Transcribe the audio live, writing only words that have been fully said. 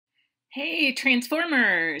Hey,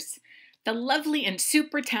 Transformers! The lovely and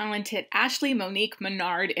super talented Ashley Monique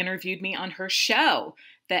Menard interviewed me on her show,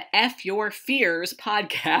 the EFF Your Fears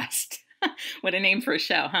Podcast. What a name for a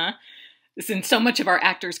show, huh? Since so much of our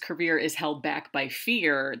actor's career is held back by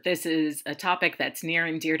fear, this is a topic that's near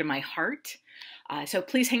and dear to my heart. So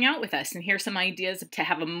please hang out with us and hear some ideas to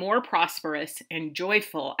have a more prosperous and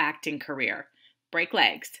joyful acting career. Break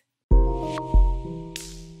legs.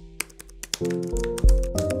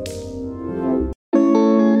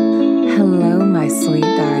 Hello, my sweet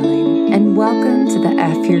darling, and welcome to the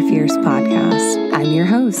EFF Your Fears Podcast. I'm your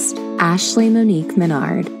host, Ashley Monique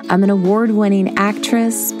Menard. I'm an award-winning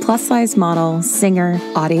actress, plus-size model, singer,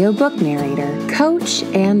 audiobook narrator, coach,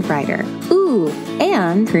 and writer.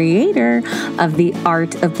 And creator of The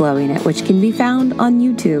Art of Blowing It, which can be found on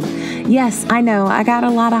YouTube. Yes, I know, I got a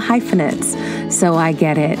lot of hyphenates, so I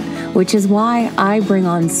get it, which is why I bring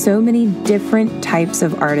on so many different types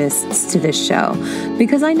of artists to this show,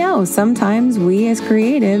 because I know sometimes we as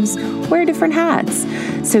creatives wear different hats.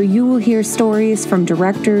 So you will hear stories from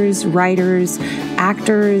directors, writers,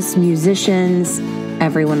 actors, musicians,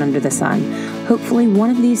 everyone under the sun. Hopefully one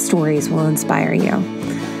of these stories will inspire you.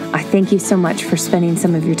 I thank you so much for spending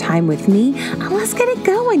some of your time with me. Let's get it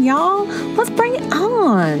going, y'all. Let's bring it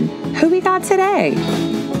on. Who we got today?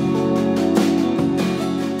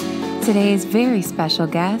 Today's very special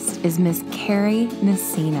guest is Miss Kari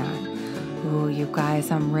Nissena. Ooh, you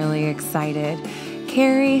guys, I'm really excited.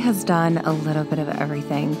 Kari has done a little bit of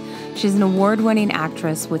everything. She's an award-winning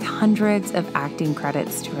actress with hundreds of acting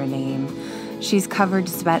credits to her name. She's covered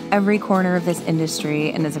just about every corner of this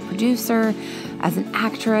industry, and as a producer, as an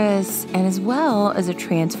actress, and as well as a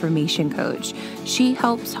transformation coach, she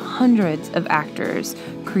helps hundreds of actors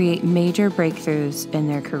create major breakthroughs in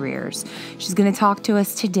their careers. She's going to talk to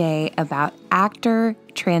us today about actor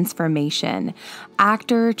transformation.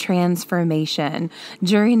 Actor transformation.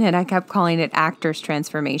 During it, I kept calling it actor's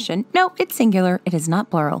transformation. No, it's singular. It is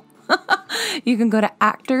not plural. You can go to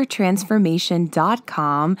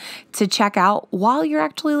actortransformation.com to check out while you're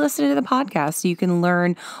actually listening to the podcast. You can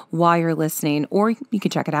learn while you're listening, or you can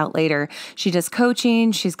check it out later. She does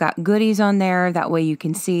coaching. She's got goodies on there. That way you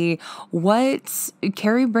can see what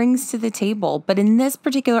Kari brings to the table. But in this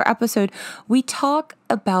particular episode, we talk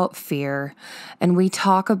about fear, and we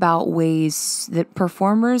talk about ways that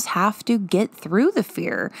performers have to get through the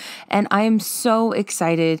fear. And I am so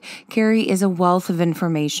excited. Kari is a wealth of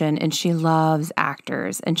information, and she loves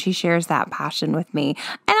actors, and she shares that passion with me.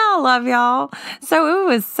 And I love y'all. So it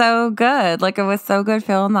was so good. It was so good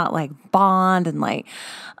feeling that bond and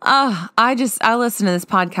I listened to this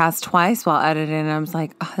podcast twice while editing, and I was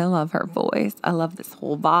like, oh, I love her voice. I love this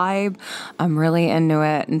whole vibe. I'm really into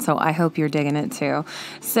it, and so I hope you're digging it too.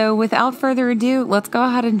 So without further ado, let's go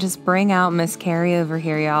ahead and just bring out Miss Kari over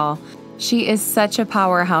here, y'all. She is such a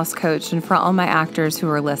powerhouse coach, and for all my actors who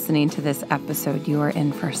are listening to this episode, you are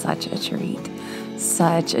in for such a treat.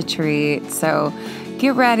 Such a treat. So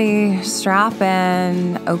get ready, strap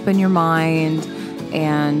in, open your mind,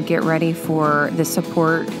 and get ready for the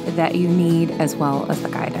support that you need as well as the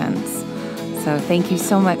guidance. So thank you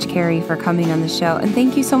so much, Kari, for coming on the show. And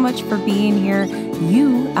thank you so much for being here.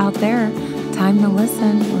 You out there, time to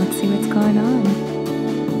listen. Let's see what's going on.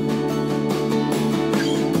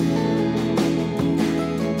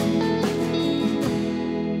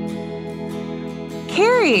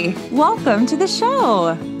 Kari, welcome to the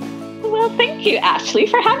show. Well, thank you, Ashley,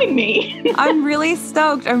 for having me. I'm really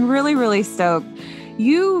stoked. I'm really, really stoked.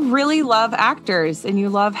 You really love actors, and you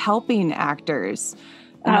love helping actors.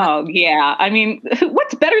 Oh, yeah. I mean,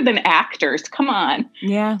 what's better than actors? Come on.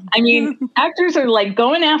 Yeah. I mean, actors are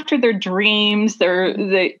going after their dreams.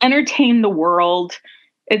 They entertain the world.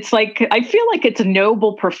 It's I feel like it's a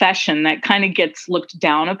noble profession that kind of gets looked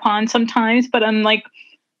down upon sometimes, but I'm like,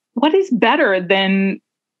 what is better than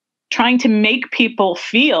trying to make people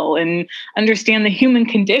feel and understand the human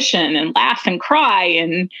condition and laugh and cry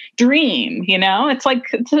and dream, It's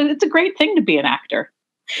it's a great thing to be an actor.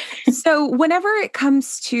 So whenever it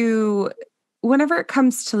comes to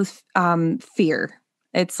fear,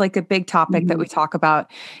 it's a big topic that we talk about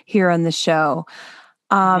here on the show.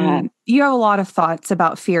 You have a lot of thoughts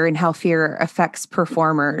about fear and how fear affects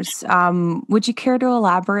performers. Would you care to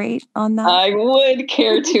elaborate on that? I would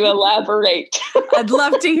care to elaborate. I'd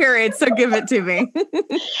love to hear it, so give it to me.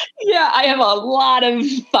 Yeah, I have a lot of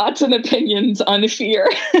thoughts and opinions on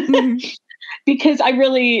fear. Because I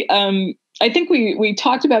really, I think we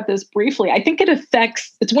talked about this briefly. I think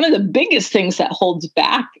it's one of the biggest things that holds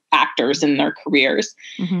back actors in their careers.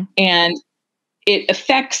 And it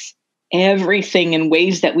affects everything in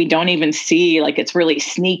ways that we don't even see. Like it's really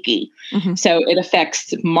sneaky. So it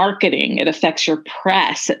affects marketing. It affects your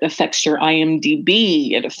press. It affects your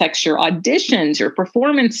IMDb. It affects your auditions, your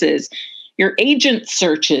performances, your agent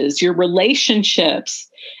searches, your relationships,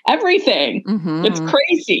 everything. It's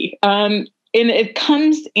crazy. And it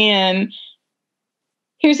comes in.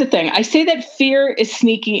 Here's the thing. I say that fear is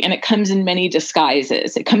sneaky and it comes in many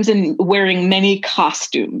disguises. It comes in wearing many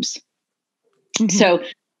costumes. So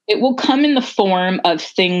it will come in the form of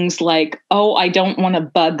things like, oh, I don't want to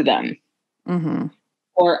bug them.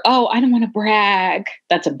 Or, oh, I don't want to brag.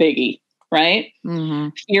 That's a biggie, right?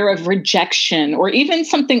 Fear of rejection, or even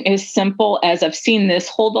something as simple as, I've seen this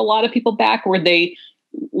hold a lot of people back, where they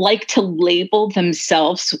like to label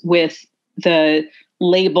themselves with the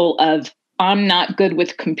label of, I'm not good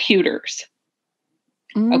with computers.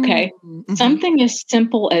 Okay. Something as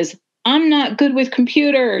simple as, I'm not good with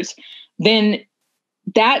computers, then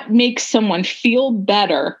that makes someone feel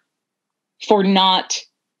better for not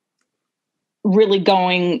really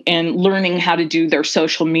going and learning how to do their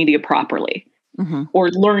social media properly, or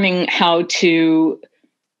learning how to,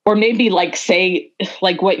 or maybe like say,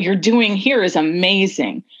 like what you're doing here is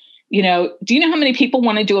amazing. You know, do you know how many people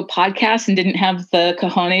want to do a podcast and didn't have the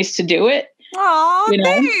cojones to do it? Oh,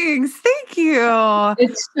 thanks. Thank you.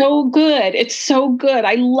 It's so good. It's so good.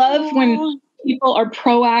 I love when people are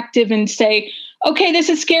proactive and say, okay, this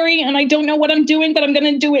is scary and I don't know what I'm doing, but I'm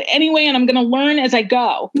going to do it anyway. And I'm going to learn as I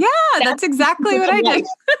go. Yeah, that's exactly what I did.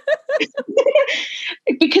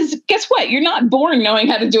 Because guess what? You're not born knowing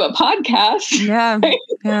how to do a podcast. Yeah. Right?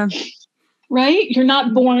 Yeah. Right? You're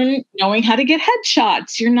not born knowing how to get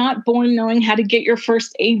headshots. You're not born knowing how to get your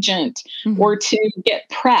first agent or to get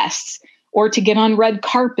press or to get on red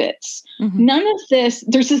carpets. None of this.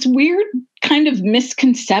 There's this weird kind of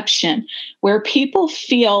misconception where people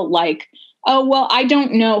feel like, oh, well, I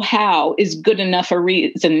don't know how is good enough a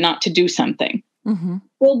reason not to do something.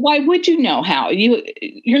 Well, why would you know how?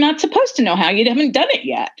 You're not supposed to know how. You haven't done it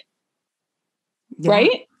yet. Yeah.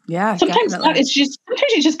 Right? Yeah. Sometimes sometimes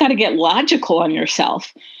you just got to get logical on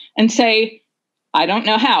yourself and say, I don't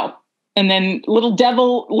know how. And then little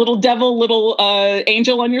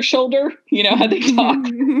angel on your shoulder. You know how they talk.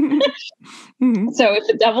 So if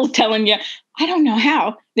the devil's telling you, I don't know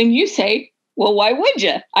how, then you say, well, why would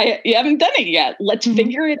you? You haven't done it yet. Let's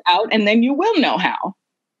figure it out. And then you will know how.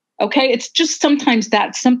 Okay. It's just sometimes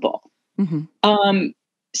that simple.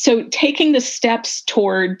 So taking the steps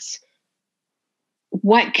towards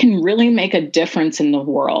what can really make a difference in the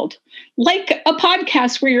world, like a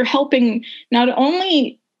podcast where you're helping not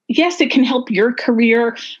only, yes, it can help your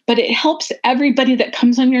career, but it helps everybody that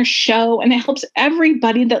comes on your show and it helps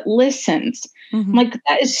everybody that listens. Like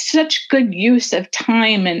that is such good use of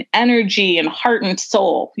time and energy and heart and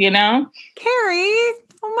soul, you know? Kari,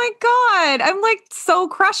 oh my God. I'm like so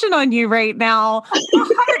crushing on you right now. My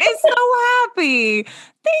heart is so happy.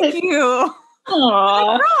 Thank you.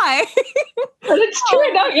 Aww. Cry. But it's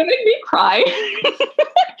true. No, you made me cry.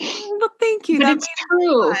 Well, thank you. But it's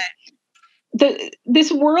true.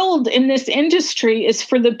 This world in this industry is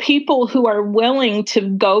for the people who are willing to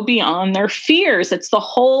go beyond their fears. It's the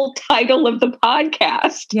whole title of the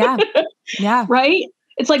podcast. Yeah. Yeah. Right?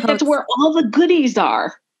 It's like that's where all the goodies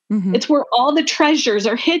are. It's where all the treasures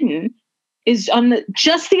are hidden, is on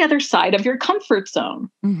just the other side of your comfort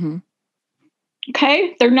zone.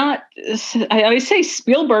 Okay? They're not, I always say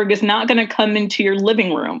Spielberg is not going to come into your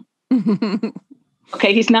living room.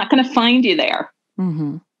 Okay? He's not going to find you there.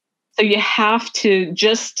 So you have to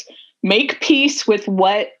just make peace with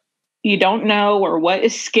what you don't know or what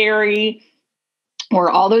is scary or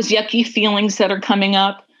all those yucky feelings that are coming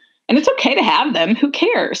up. And it's okay to have them. Who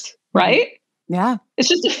cares? Right? Yeah. It's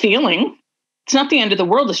just a feeling. It's not the end of the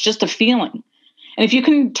world. It's just a feeling. And if you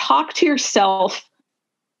can talk to yourself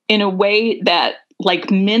in a way that like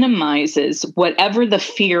minimizes whatever the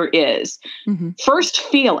fear is, first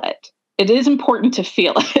feel it. It is important to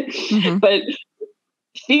feel it, but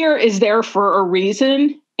fear is there for a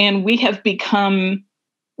reason. And we have become,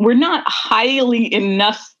 we're not highly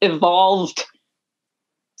enough evolved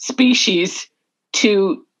species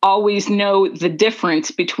to always know the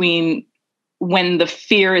difference between when the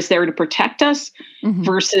fear is there to protect us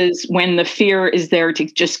versus when the fear is there to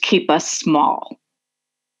just keep us small.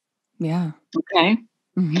 Yeah. Okay.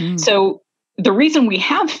 So the reason we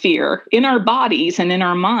have fear in our bodies and in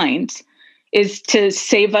our minds is to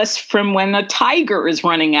save us from when a tiger is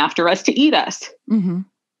running after us to eat us.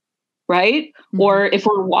 Right? Or if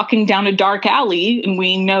we're walking down a dark alley and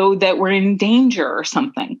we know that we're in danger or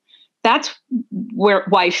something. That's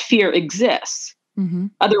why fear exists.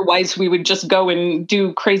 Otherwise, we would just go and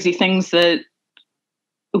do crazy things that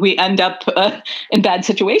we end up in bad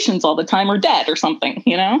situations all the time or dead or something,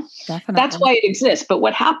 Definitely. That's why it exists. But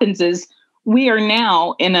what happens is we are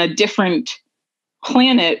now in a different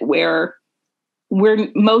planet where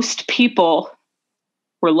most people,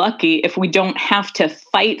 we're lucky if we don't have to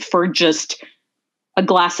fight for just a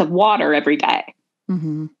glass of water every day.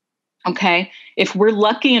 Mm-hmm. Okay. If we're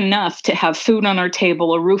lucky enough to have food on our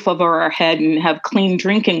table, a roof over our head, and have clean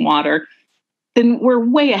drinking water, then we're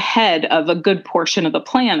way ahead of a good portion of the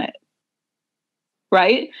planet.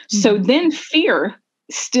 Right. Mm-hmm. So then fear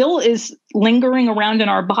still is lingering around in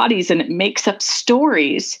our bodies, and it makes up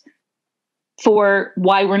stories for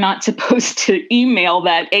why we're not supposed to email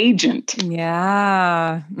that agent.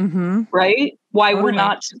 Yeah. Mm-hmm. Right. Why Totally. we're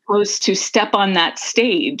not supposed to step on that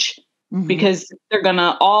stage. Mm-hmm. Because they're going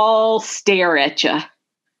to all stare at you,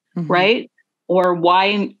 mm-hmm. right? Or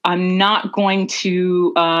why I'm not going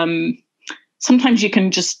to, sometimes you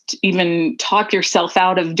can just even talk yourself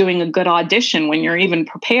out of doing a good audition when you're even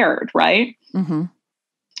prepared, right? Mm-hmm.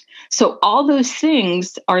 So all those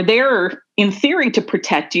things are there in theory to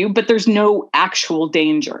protect you, but there's no actual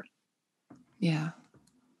danger. Yeah.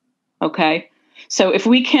 Okay. So if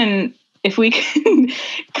we can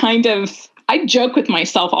kind of, I joke with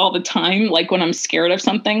myself all the time, like when I'm scared of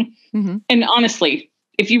something. Mm-hmm. And honestly,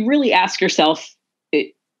 if you really ask yourself,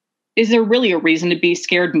 is there really a reason to be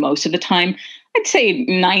scared most of the time? I'd say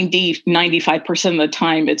 95% of the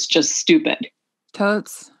time, it's just stupid.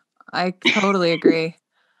 Totes. I totally agree.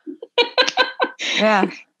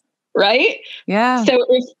 Yeah. Right? Yeah. So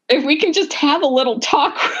if we can just have a little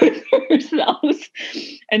talk with ourselves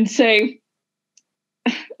and say,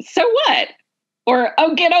 so what? Or,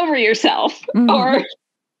 oh, get over yourself. Mm-hmm.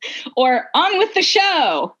 Or on with the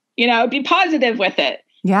show, be positive with it.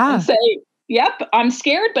 Yeah. And say, yep, I'm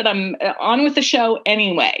scared, but I'm on with the show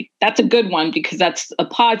anyway. That's a good one because that's a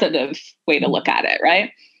positive way to look at it,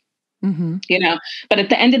 right? Mm-hmm. But at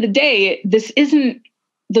the end of the day, this isn't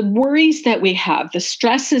the worries that we have, the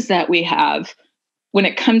stresses that we have when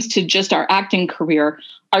it comes to just our acting career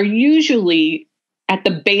are usually at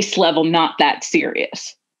the base level, not that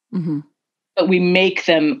serious. Mm-hmm. But we make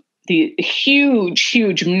them the huge,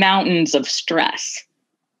 huge mountains of stress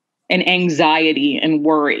and anxiety and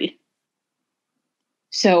worry.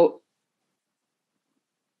 So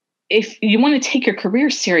if you want to take your career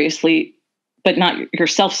seriously, but not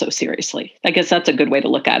yourself so seriously, I guess that's a good way to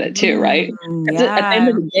look at it too, right? Yeah. At the end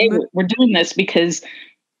of the day, we're doing this because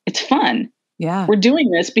it's fun. Yeah. We're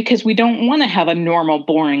doing this because we don't want to have a normal,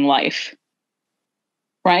 boring life.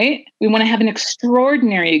 Right? We want to have an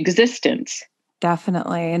extraordinary existence.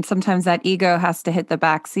 Definitely. And sometimes that ego has to hit the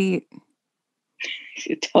back seat.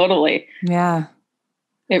 Totally. Yeah.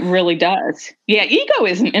 It really does. Yeah. Ego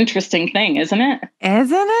is an interesting thing, isn't it?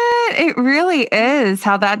 Isn't it? It really is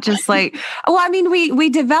how that just we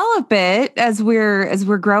develop it as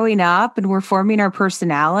we're growing up and we're forming our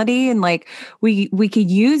personality, and we could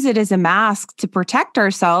use it as a mask to protect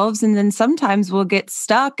ourselves. And then sometimes we'll get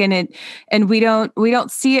stuck in it and we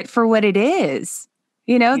don't see it for what it is.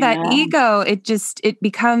 That ego, it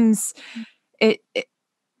becomes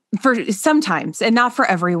for sometimes, and not for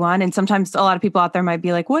everyone. And sometimes a lot of people out there might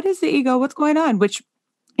be like, what is the ego? What's going on? Which,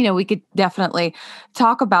 we could definitely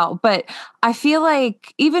talk about. But I feel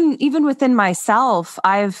like even within myself,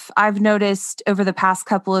 I've noticed over the past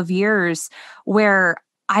couple of years where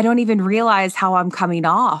I don't even realize how I'm coming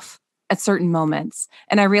off at certain moments.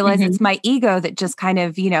 And I realize it's my ego that just kind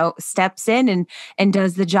of, steps in and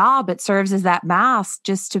does the job. It serves as that mask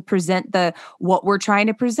just to present what we're trying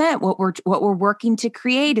to present, what we're working to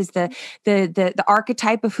create is the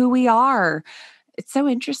archetype of who we are. It's so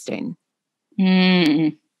interesting.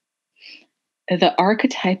 The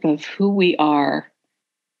archetype of who we are.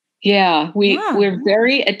 Yeah, we're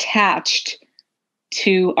very attached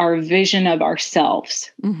to our vision of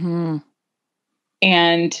ourselves. Mm-hmm.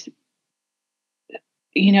 And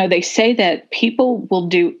they say that people will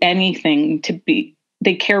do anything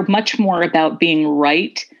they care much more about being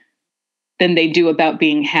right than they do about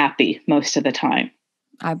being happy most of the time.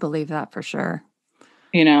 I believe that for sure.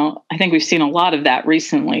 I think we've seen a lot of that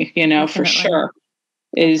recently, Definitely. For sure.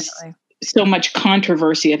 Is so much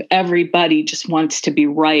controversy of everybody just wants to be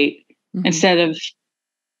right instead of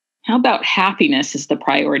how about happiness is the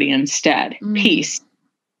priority instead? Peace.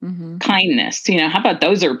 Mm-hmm. Kindness, how about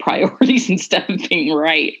those are priorities instead of being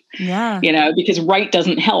right? Yeah. Because right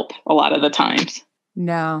doesn't help a lot of the times.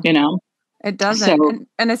 No. It doesn't. So,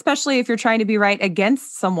 and especially if you're trying to be right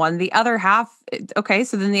against someone, the other half, okay,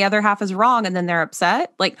 so then the other half is wrong and then they're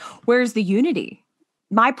upset. Where's the unity?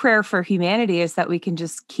 My prayer for humanity is that we can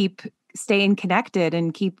just keep staying connected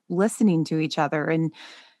and keep listening to each other and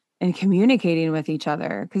and communicating with each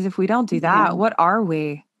other. Because if we don't do that, what are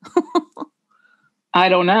we? I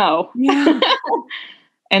don't know. Yeah.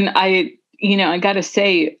 And I got to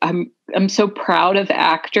say, I'm so proud of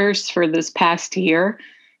actors for this past year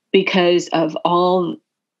because of all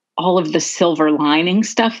of the silver lining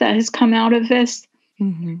stuff that has come out of this.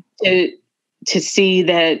 Mm-hmm. To see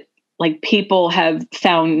that like people have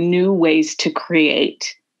found new ways to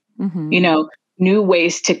create, Mm-hmm. New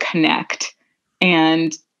ways to connect.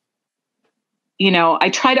 And, I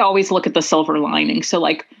try to always look at the silver lining. So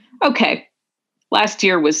like, okay, last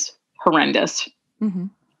year was horrendous. Mm-hmm.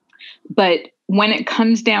 But when it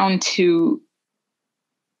comes down to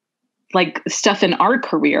like stuff in our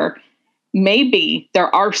career, maybe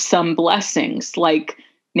there are some blessings, like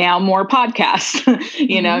now more podcasts,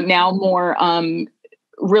 now more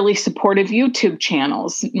really supportive YouTube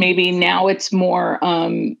channels. Maybe now it's more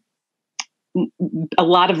a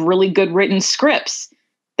lot of really good written scripts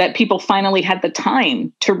that people finally had the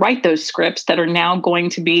time to write those scripts that are now going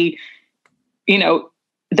to be, the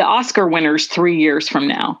Oscar winners 3 years from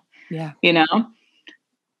now. Yeah.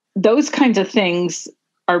 Those kinds of things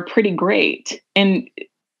are pretty great. And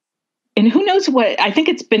who knows what, I think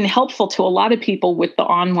it's been helpful to a lot of people with the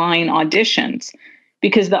online auditions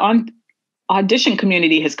because the audition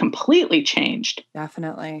community has completely changed.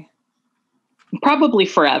 Definitely. Probably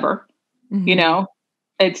forever. Mm-hmm.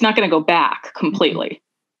 It's not going to go back completely. Mm-hmm.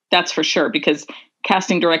 That's for sure, because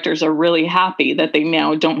casting directors are really happy that they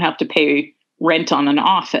now don't have to pay rent on an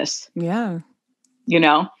office. Yeah.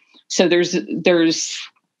 So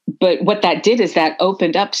but what that did is that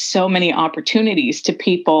opened up so many opportunities to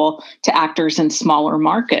people, to actors in smaller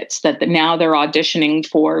markets that now they're auditioning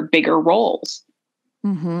for bigger roles,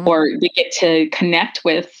 or they get to connect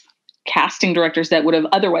with casting directors that would have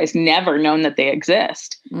otherwise never known that they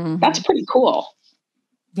exist. Mm-hmm. That's pretty cool.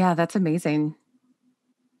 Yeah, that's amazing.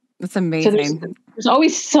 That's amazing. So there's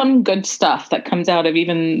always some good stuff that comes out of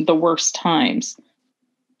even the worst times.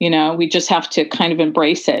 We just have to kind of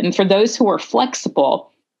embrace it. And for those who are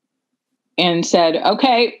flexible and said,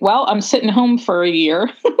 okay, well, I'm sitting home for a year.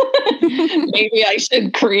 Maybe I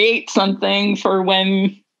should create something for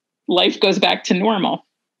when life goes back to normal.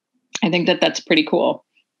 I think that's pretty cool.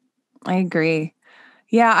 I agree.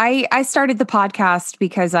 Yeah, I started the podcast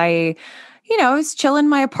because I was chilling in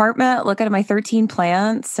my apartment, looking at my 13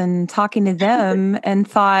 plants and talking to them and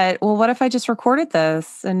thought, well, what if I just recorded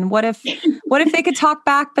this? And what if they could talk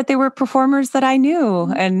back, but they were performers that I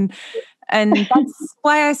knew? And that's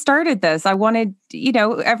why I started this. I wanted,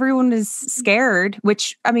 everyone is scared,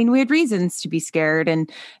 which, I mean, we had reasons to be scared.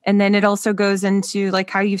 And then it also goes into like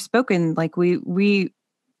how you've spoken, like we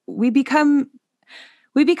become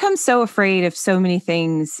so afraid of so many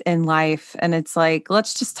things in life. And it's like,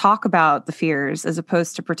 let's just talk about the fears as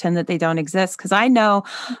opposed to pretend that they don't exist. Because I know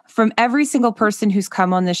from every single person who's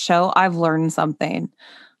come on this show, I've learned something.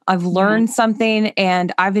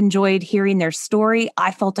 And I've enjoyed hearing their story.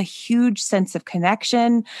 I felt a huge sense of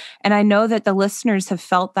connection. And I know that the listeners have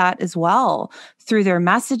felt that as well through their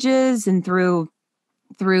messages and through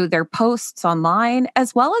their posts online,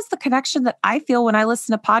 as well as the connection that I feel when I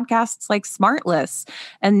listen to podcasts like Smartless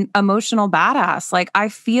and Emotional Badass. Like I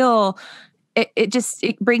feel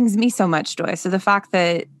it brings me so much joy. So the fact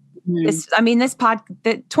that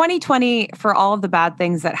that 2020, for all of the bad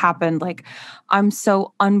things that happened, like I'm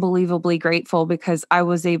so unbelievably grateful because I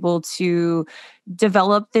was able to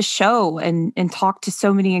develop this show and talk to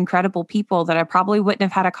so many incredible people that I probably wouldn't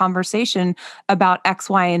have had a conversation about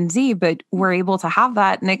X, Y, and Z, but we're able to have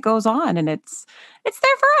that and it goes on and it's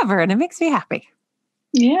there forever and it makes me happy.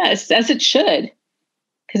 Yes, as it should,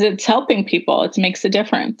 because it's helping people. It makes a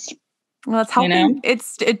difference. Well, it's helping.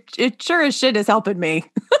 It sure as shit is helping me.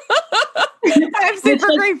 I'm super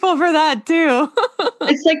grateful for that too.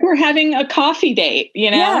 It's like we're having a coffee date,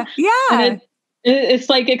 Yeah. And it's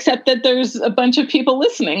like, except that there's a bunch of people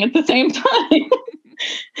listening at the same time.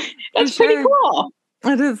 That's pretty cool.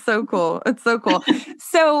 It is so cool. It's so cool.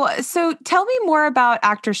 So tell me more about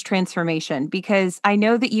Actors Transformation, because I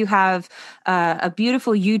know that you have a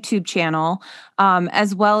beautiful YouTube channel,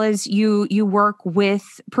 as well as you work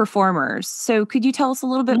with performers. So could you tell us a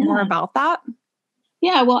little bit more about that?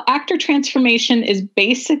 Yeah, well, Actor Transformation is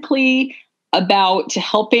basically about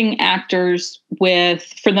helping actors with,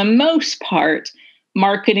 for the most part,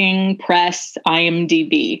 marketing, press,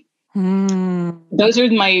 IMDb. Those are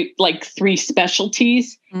my 3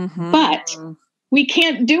 specialties, but we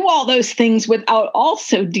can't do all those things without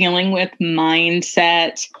also dealing with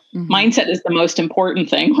mindset. Mindset is the most important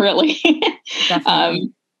thing, really.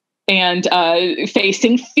 And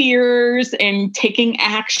facing fears and taking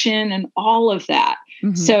action and all of that.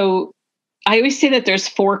 So I always say that there's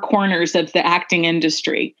four corners of the acting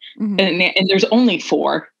industry, Mm-hmm. and there's only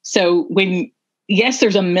four. So yes,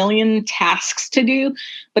 there's a million tasks to do,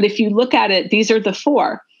 but if you look at it, these are the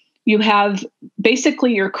four. You have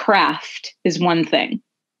basically your craft is one thing.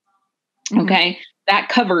 Mm-hmm. Okay. That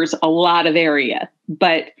covers a lot of area,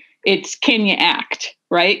 but it's, can you act,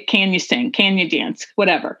 right? Can you sing? Can you dance?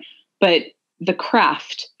 Whatever. But the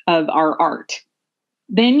craft of our art.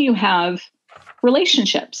 Then you have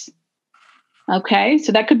relationships. Okay.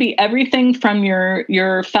 So that could be everything from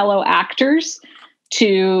your fellow actors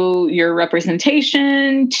to your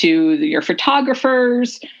representation, to your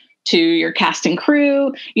photographers, to your cast and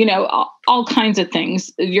crew, all kinds of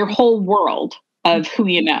things, your whole world of who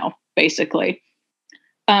you know, basically.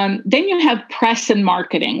 Then you have press and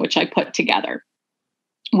marketing, which I put together,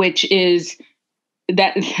 which is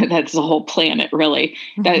that's the whole planet, really.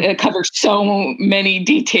 That it covers so many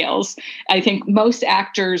details. I think most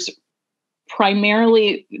actors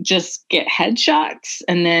primarily just get headshots,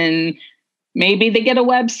 and then maybe they get a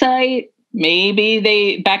website.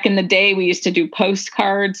 Maybe back in the day, we used to do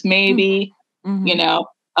postcards, maybe,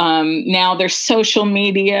 now there's social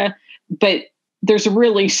media, but there's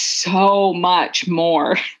really so much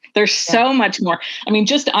more. There's so much more. I mean,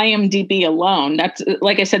 just IMDb alone, that's,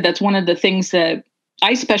 like I said, that's one of the things that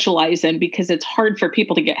I specialize in because it's hard for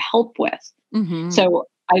people to get help with. Mm-hmm. So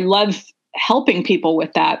I love helping people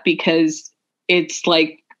with that because it's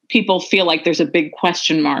like people feel like there's a big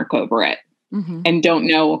question mark over it and don't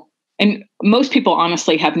know. And most people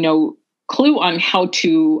honestly have no clue on how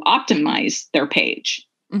to optimize their page.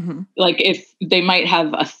 Mm-hmm. Like if they might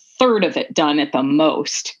have a third of it done at the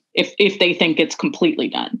most, if they think it's completely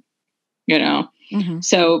done,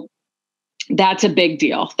 So that's a big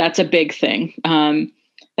deal. That's a big thing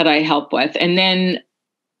that I help with. And then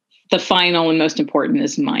the final and most important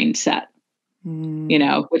is mindset,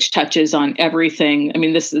 which touches on everything. I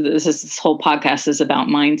mean, this whole podcast is about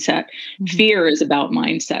mindset. Mm-hmm. Fear is about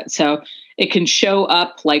mindset. So it can show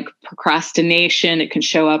up like procrastination. It can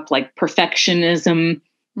show up like perfectionism,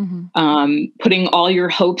 putting all your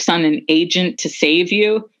hopes on an agent to save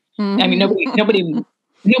you. Mm-hmm. I mean,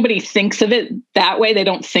 nobody thinks of it that way. They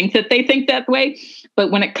don't think that they think that way.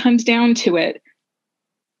 But when it comes down to it,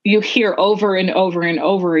 you hear over and over and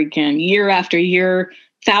over again, year after year,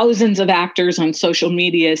 thousands of actors on social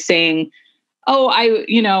media saying, oh,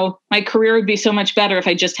 my career would be so much better if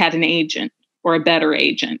I just had an agent or a better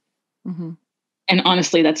agent. Mm-hmm. And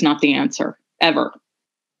honestly, that's not the answer ever.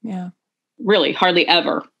 Yeah. Really, hardly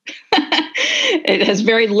ever. It has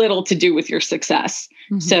very little to do with your success.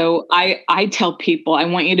 Mm-hmm. So I tell people, I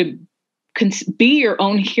want you to be your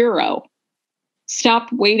own hero.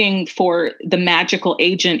 Stop waiting for the magical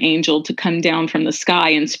agent angel to come down from the sky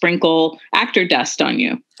and sprinkle actor dust on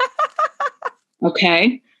you.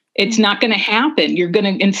 Okay? It's not going to happen. You're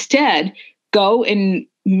going to instead go and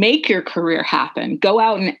make your career happen. Go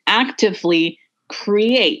out and actively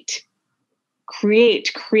create,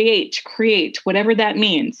 whatever that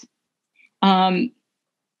means. There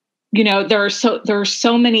are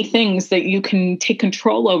so many things that you can take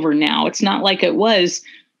control over now. It's not like it was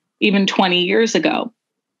even 20 years ago.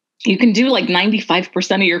 You can do like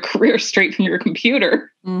 95% of your career straight from your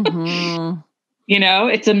computer. Mm-hmm.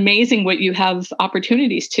 It's amazing what you have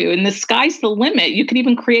opportunities to, and the sky's the limit. You could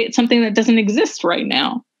even create something that doesn't exist right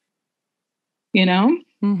now,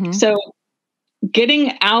 Mm-hmm. So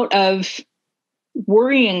getting out of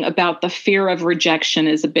worrying about the fear of rejection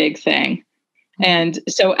is a big thing. Mm-hmm. And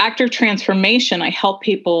so actor transformation, I help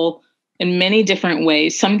people in many different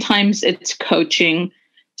ways. Sometimes it's coaching.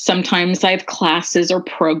 Sometimes I have classes or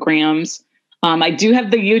programs. I do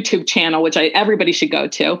have the YouTube channel, which everybody should go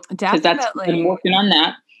to. Definitely. I'm working on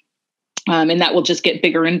that. And that will just get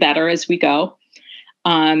bigger and better as we go.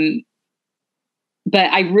 But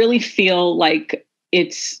I really feel like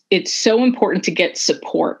it's so important to get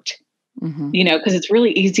support, because it's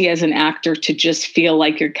really easy as an actor to just feel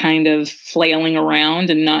like you're kind of flailing around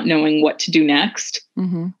and not knowing what to do next.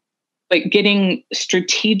 Mm-hmm. But getting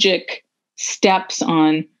strategic steps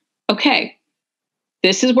on, okay,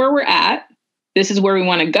 this is where we're at. This is where we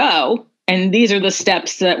want to go. And these are the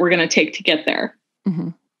steps that we're going to take to get there. Mm-hmm.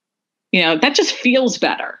 That just feels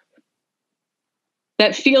better.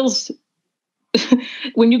 That feels,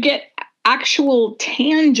 when you get actual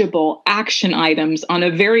tangible action items on a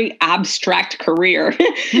very abstract career,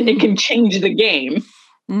 it can change the game.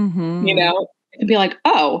 Mm-hmm. It'd be like,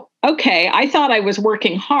 oh, okay, I thought I was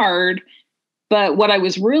working hard, but what I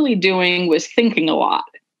was really doing was thinking a lot.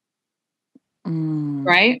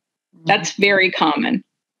 Right? Mm-hmm. That's very common.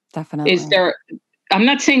 Definitely. I'm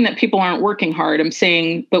not saying that people aren't working hard. I'm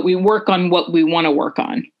saying, but we work on what we want to work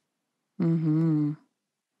on. Mm-hmm.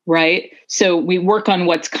 Right? So we work on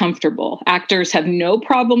what's comfortable. Actors have no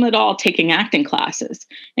problem at all taking acting classes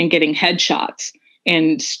and getting headshots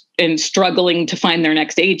and struggling to find their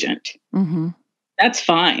next agent. Mm-hmm. That's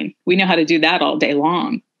fine. We know how to do that all day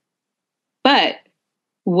long. But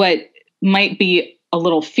what might be a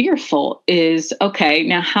little fearful is, okay,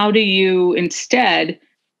 now how do you instead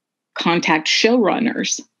contact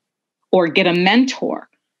showrunners or get a mentor,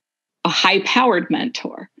 a high-powered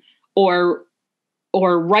mentor, or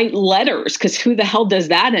write letters, because who the hell does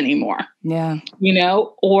that anymore? Yeah. You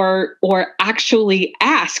know, or actually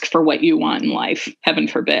ask for what you want in life, heaven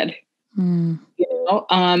forbid. Mm. You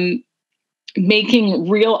know, making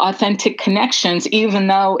real authentic connections, even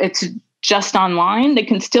though it's just online, they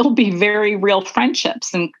can still be very real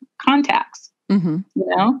friendships and contacts. Mm-hmm.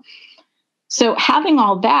 You know? So having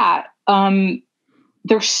all that,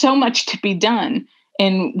 there's so much to be done.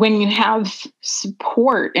 And when you have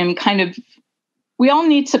support and kind of, we all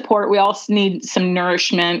need support. We all need some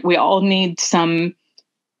nourishment. We all need sometimes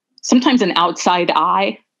an outside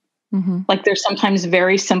eye. Mm-hmm. Like there's sometimes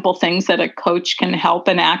very simple things that a coach can help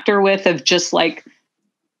an actor with, of just like,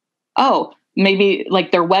 oh, maybe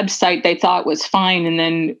like their website they thought was fine. And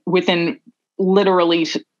then within literally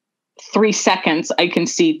 3 seconds, I can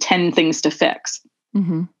see 10 things to fix.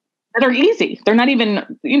 Mm-hmm. That are easy. They're not even,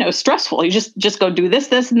 stressful. You just go do this,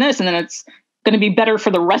 and this, and then it's going to be better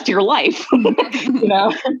for the rest of your life.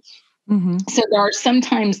 Mm-hmm. So there are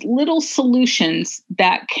sometimes little solutions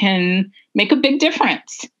that can make a big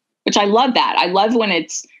difference, which I love that. I love when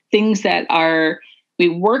it's things that we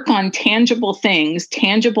work on tangible things,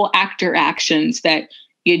 tangible actor actions that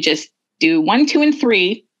you just do 1, 2, and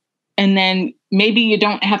 3. And then maybe you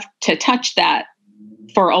don't have to touch that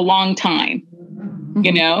for a long time.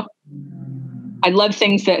 Mm-hmm. I love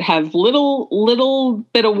things that have little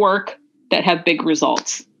bit of work that have big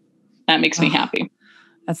results. That makes me happy.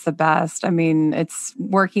 That's the best. I mean, it's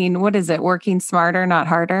working. What is it? Working smarter, not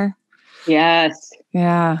harder. Yes.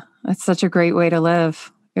 Yeah. That's such a great way to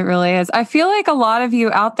live. It really is. I feel like a lot of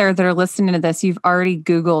you out there that are listening to this, you've already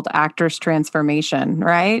Googled actors transformation,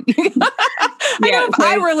 right? I know if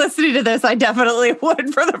I were listening to this, I definitely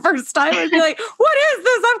would for the first time. I'd be like, what is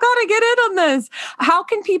this? I've got to get in on this. How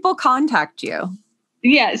can people contact you?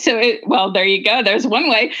 Yeah. So, there you go. There's one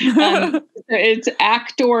way. It's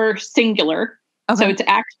actor singular. Okay. So it's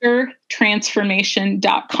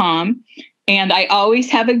actortransformation.com. And I always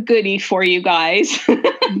have a goodie for you guys.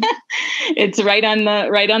 It's right on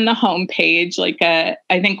the homepage. Like, I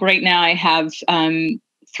think right now I have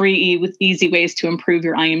 3 easy ways to improve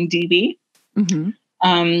your IMDb. Mm-hmm.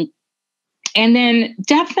 And then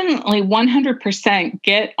definitely 100%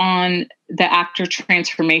 get on the Actor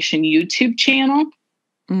Transformation YouTube channel,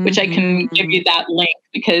 mm-hmm. which I can give you that link,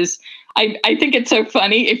 because I think it's so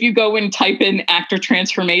funny. If you go and type in Actor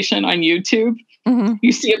Transformation on YouTube, mm-hmm.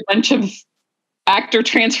 you see a bunch of actor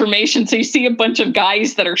transformation. So you see a bunch of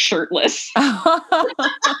guys that are shirtless.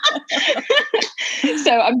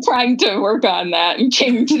 So I'm trying to work on that and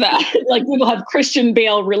change that. Like we'll have Christian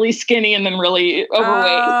Bale really skinny and then really overweight.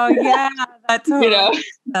 Oh yeah, that totally makes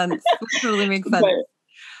sense. That totally makes sense.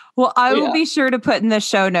 Well, I will be sure to put in the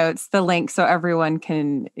show notes the link so everyone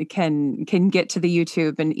can get to the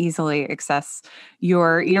YouTube and easily access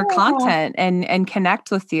your content and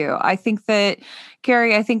connect with you. I think that,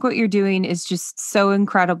 Kari, I think what you're doing is just so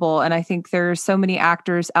incredible. And I think there are so many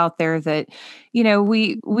actors out there that,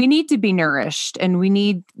 we need to be nourished and we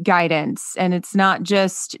need guidance. And it's not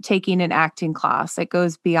just taking an acting class. It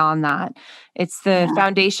goes beyond that. It's the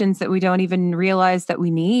foundations that we don't even realize that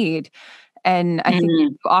we need. And I think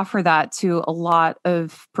you offer that to a lot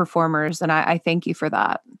of performers. And I thank you for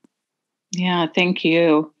that. Yeah, thank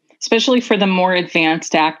you. Especially for the more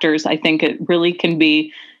advanced actors. I think it really can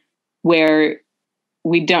be where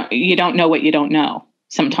you don't know what you don't know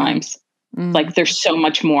sometimes. Mm-hmm. Like there's so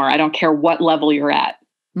much more. I don't care what level you're at.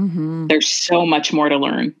 Mm-hmm. There's so much more to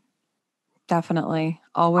learn. Definitely.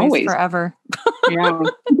 Always. Forever. Yeah.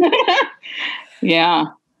 Yeah.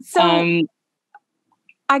 So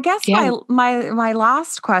I guess my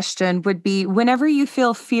last question would be, whenever you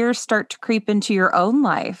feel fears start to creep into your own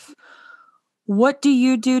life, what do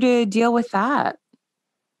you do to deal with that?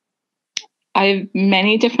 I have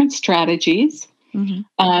many different strategies.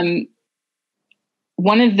 Mm-hmm.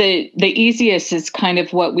 One of the easiest is kind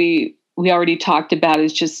of what we already talked about,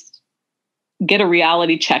 is just get a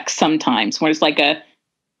reality check sometimes, where it's like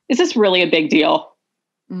is this really a big deal?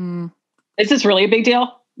 Mm. Is this really a big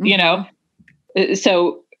deal? Mm-hmm.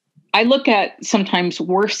 So I look at sometimes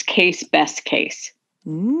worst case, best case,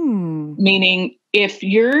 meaning if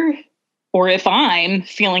I'm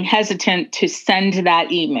feeling hesitant to send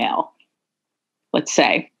that email, let's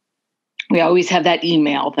say, we always have that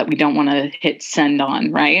email that we don't want to hit send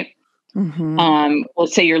on, right? Mm-hmm.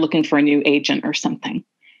 Let's say you're looking for a new agent or something.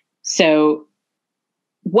 So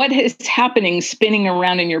what is happening, spinning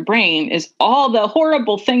around in your brain, is all the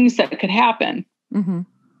horrible things that could happen. Mm-hmm.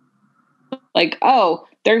 Like, oh,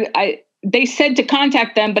 they said to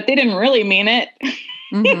contact them, but they didn't really mean it.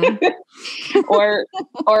 Mm-hmm. or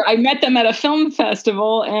I met them at a film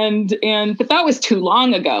festival but that was too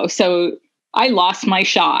long ago. So I lost my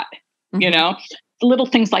shot, Mm-hmm. Little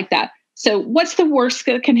things like that. So what's the worst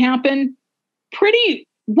that can happen?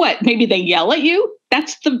 Maybe they yell at you.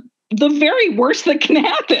 That's the very worst that can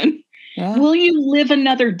happen. Yeah. Will you live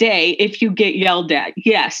another day if you get yelled at?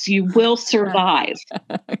 Yes, you will survive.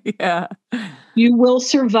 Yeah. You will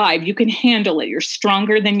survive. You can handle it. You're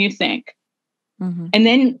stronger than you think. Mm-hmm. And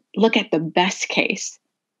then look at the best case.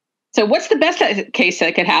 So what's the best case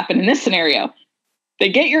that could happen in this scenario? They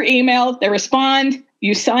get your email, they respond,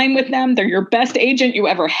 you sign with them, they're your best agent you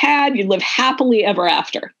ever had, you live happily ever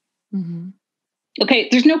after. Mm-hmm. Okay,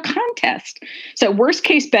 there's no contest. So worst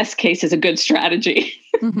case, best case is a good strategy.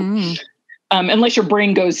 Mm-hmm. Unless your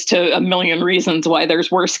brain goes to a million reasons why there's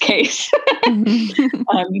worst case.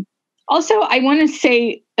 Mm-hmm. Also, I want to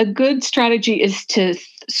say a good strategy is to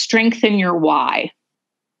strengthen your why.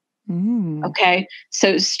 Mm. Okay.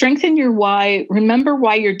 So strengthen your why. Remember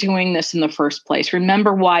why you're doing this in the first place.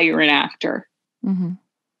 Remember why you're an actor. Mm-hmm.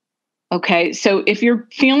 Okay. So if you're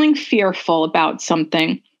feeling fearful about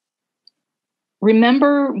something,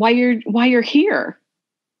 remember why you're here.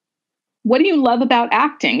 What do you love about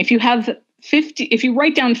acting? If you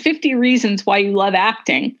write down 50 reasons why you love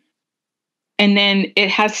acting, and then it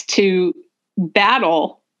has to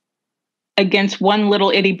battle against one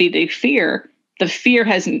little itty bitty fear, the fear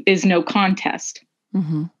is no contest.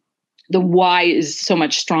 Mm-hmm. The why is so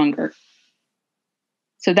much stronger.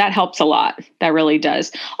 So that helps a lot. That really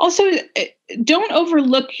does. Also, don't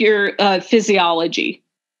overlook your physiology.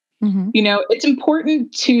 Mm-hmm. It's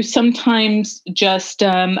important to sometimes just,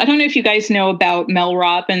 I don't know if you guys know about Mel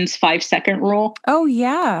Robbins' 5-second rule. Oh,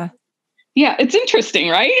 yeah. Yeah, it's interesting,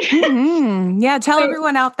 right? Mm-hmm. Yeah, tell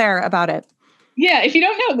everyone out there about it. Yeah, if you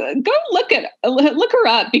don't know, go look her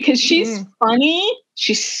up, because she's funny.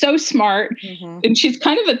 She's so smart, and she's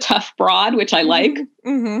kind of a tough broad, which I like.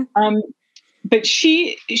 Mm-hmm. But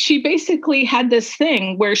she basically had this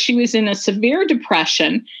thing where she was in a severe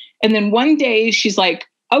depression, and then one day she's like,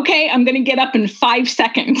 "Okay, I'm going to get up in 5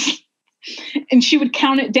 seconds," and she would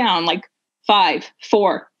count it down like 5,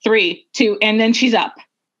 4, 3, 2, and then she's up.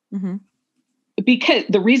 Mm-hmm. Because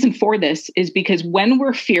the reason for this is because when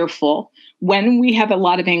we're fearful, when we have a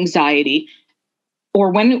lot of anxiety, or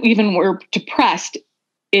when even we're depressed,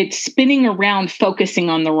 it's spinning around focusing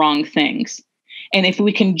on the wrong things. And if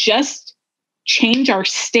we can just change our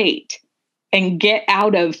state and get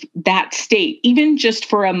out of that state, even just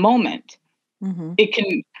for a moment, Mm-hmm. it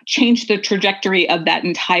can change the trajectory of that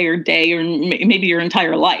entire day, or maybe your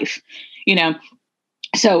entire life,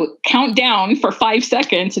 So count down for 5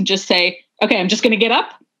 seconds and just say, okay, I'm just going to get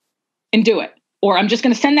up and do it. Or I'm just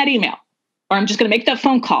going to send that email. Or I'm just going to make that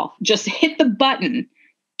phone call. Just hit the button.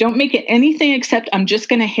 Don't make it anything except I'm just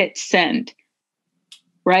going to hit send.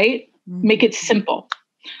 Right? Mm-hmm. Make it simple.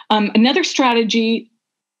 Another strategy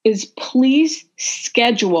is please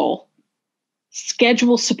schedule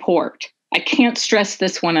support. I can't stress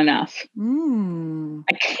this one enough.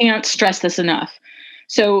 I can't stress this enough.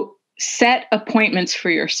 So set appointments for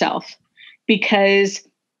yourself, because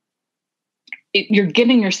you're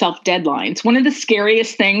giving yourself deadlines. One of the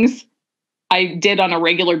scariest things I did on a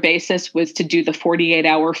regular basis was to do the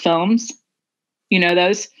 48-hour films. You know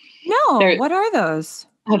those? No, what are those?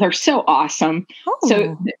 Oh, they're so awesome. Oh.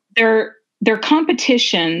 So they're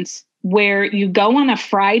competitions where you go on a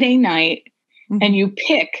Friday night and you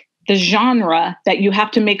pick the genre that you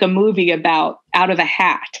have to make a movie about out of a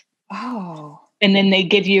hat. Oh. And then they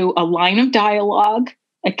give you a line of dialogue,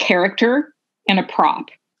 a character, and a prop.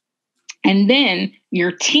 And then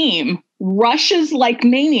your team rushes like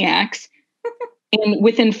maniacs. And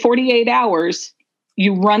within 48 hours,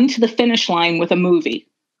 you run to the finish line with a movie.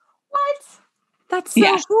 What? That's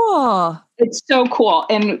so cool. It's so cool.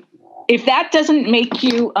 And if that doesn't make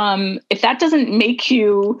you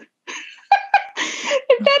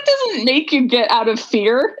get out of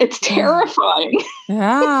fear, it's terrifying.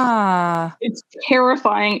 Yeah. It's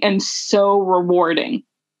terrifying and so rewarding.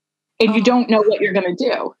 And you don't know what you're going to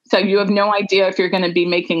do. So you have no idea if you're going to be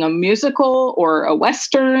making a musical or a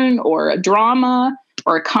Western or a drama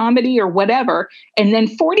or a comedy or whatever. And then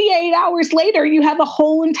 48 hours later, you have a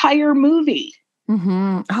whole entire movie.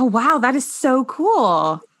 Mm-hmm. Oh, wow. That is so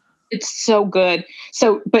cool. It's so good.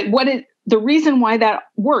 So, but the reason why that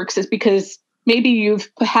works is because maybe you've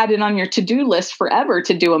had it on your to-do list forever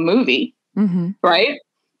to do a movie, right?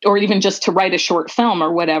 Or even just to write a short film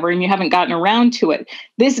or whatever, and you haven't gotten around to it.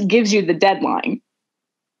 This gives you the deadline.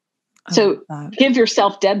 So give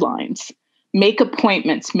yourself deadlines, make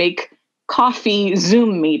appointments, make coffee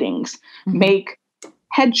Zoom meetings, make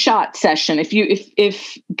headshot session.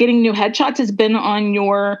 If getting new headshots has been on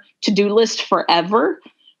your to-do list forever,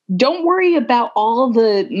 don't worry about all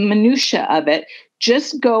the minutia of it.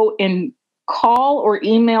 Just go and call or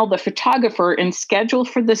email the photographer and schedule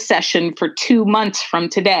for the session for 2 months from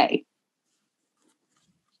today.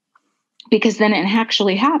 Because then it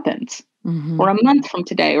actually happens. Or a month from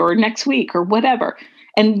today or next week or whatever.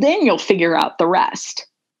 And then you'll figure out the rest.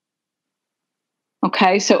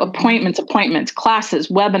 Okay. So appointments, classes,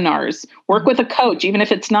 webinars, work with a coach, even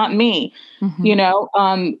if it's not me,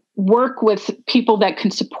 work with people that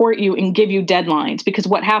can support you and give you deadlines. Because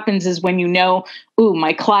what happens is when you know,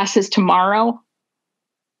 my class is tomorrow,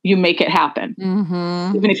 you make it happen.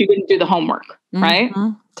 Even if you didn't do the homework, right?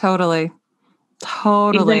 Totally.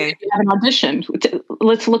 Even if you have an audition,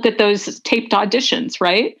 let's look at those taped auditions,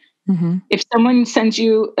 right? If someone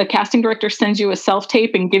a casting director sends you a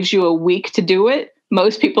self-tape and gives you a week to do it,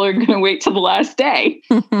 most people are going to wait till the last day.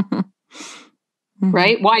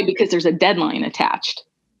 Right? Why? Because there's a deadline attached.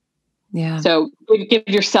 Yeah. So give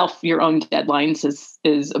yourself your own deadlines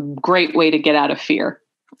is a great way to get out of fear.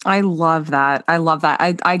 I love that.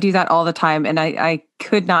 I do that all the time. And I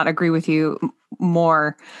could not agree with you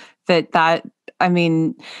more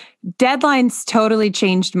deadlines totally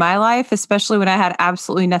changed my life, especially when I had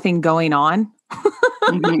absolutely nothing going on.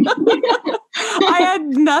 I had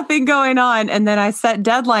nothing going on. And then I set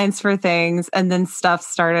deadlines for things and then stuff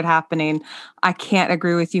started happening. I can't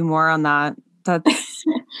agree with you more on that.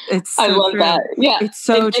 It's so I love true. that. Yeah. It's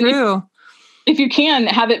so true. If you can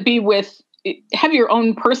have your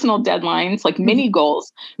own personal deadlines, like mini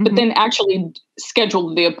goals, but then actually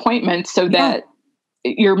schedule the appointment so that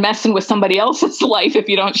you're messing with somebody else's life if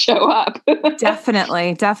you don't show up.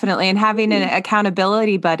 Definitely. And having an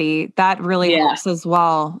accountability buddy, that really helps as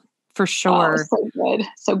well, for sure. Oh,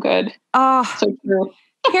 so good. Oh, so true.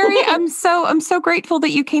 Kari, I'm so grateful that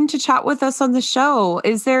you came to chat with us on the show.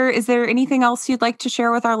 Is there anything else you'd like to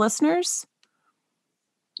share with our listeners?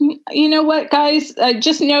 You know what, guys?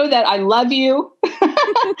 Just know that I love you.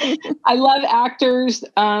 I love actors,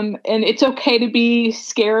 and it's okay to be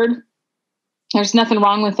scared. There's nothing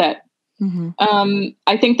wrong with it.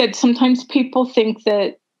 I think that sometimes people think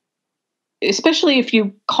that, especially if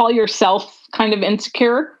you call yourself kind of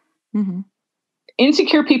insecure,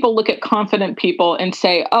 insecure people look at confident people and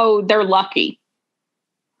say, oh, they're lucky.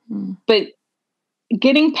 But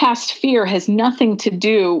getting past fear has nothing to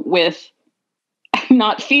do with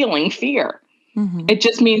not feeling fear. It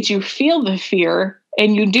just means you feel the fear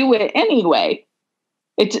and you do it anyway.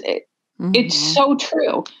 It's so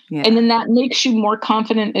true. Yeah. And then that makes you more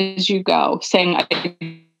confident as you go, saying, I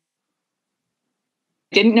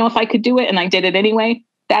didn't know if I could do it and I did it anyway.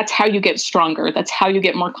 That's how you get stronger. That's how you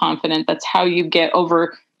get more confident. That's how you get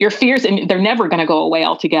over your fears. And they're never going to go away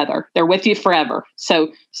altogether. They're with you forever.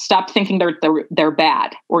 So stop thinking they're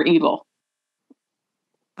bad or evil.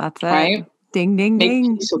 That's it. Right? Ding, ding,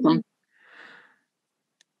 ding. Make peace with them.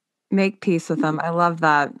 Make peace with them. I love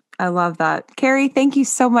that. Kari, thank you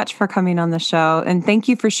so much for coming on the show. And thank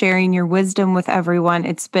you for sharing your wisdom with everyone.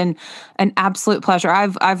 It's been an absolute pleasure.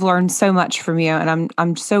 I've learned so much from you and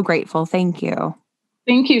I'm so grateful. Thank you.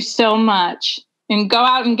 Thank you so much. And go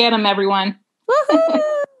out and get them, everyone. Woohoo!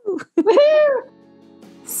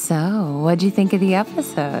 So, what'd you think of the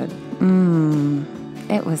episode?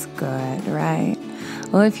 It was good, right?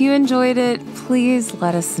 Well, if you enjoyed it, please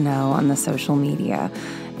let us know on the social media.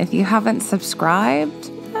 If you haven't subscribed,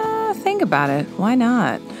 think about it. Why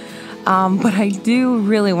not? But I do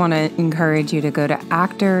really want to encourage you to go to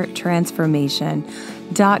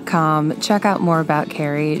actortransformation.com. Check out more about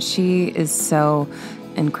Kari. She is so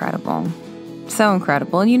incredible. So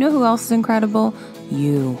incredible. And you know who else is incredible?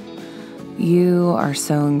 You. You are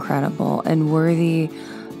so incredible and worthy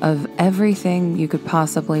of everything you could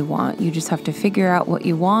possibly want. You just have to figure out what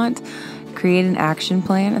you want, create an action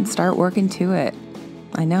plan, and start working to it.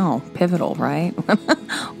 I know, pivotal, right?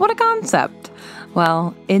 What a concept.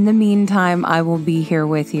 Well, in the meantime, I will be here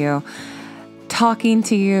with you, talking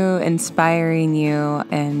to you, inspiring you,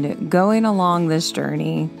 and going along this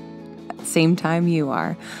journey at the same time you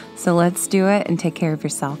are. So let's do it and take care of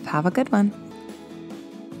yourself. Have a good one.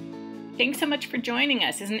 Thanks so much for joining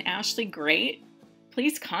us. Isn't Ashley great?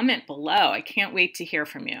 Please comment below. I can't wait to hear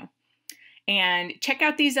from you. And check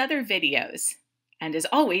out these other videos. And as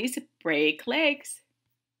always, break legs.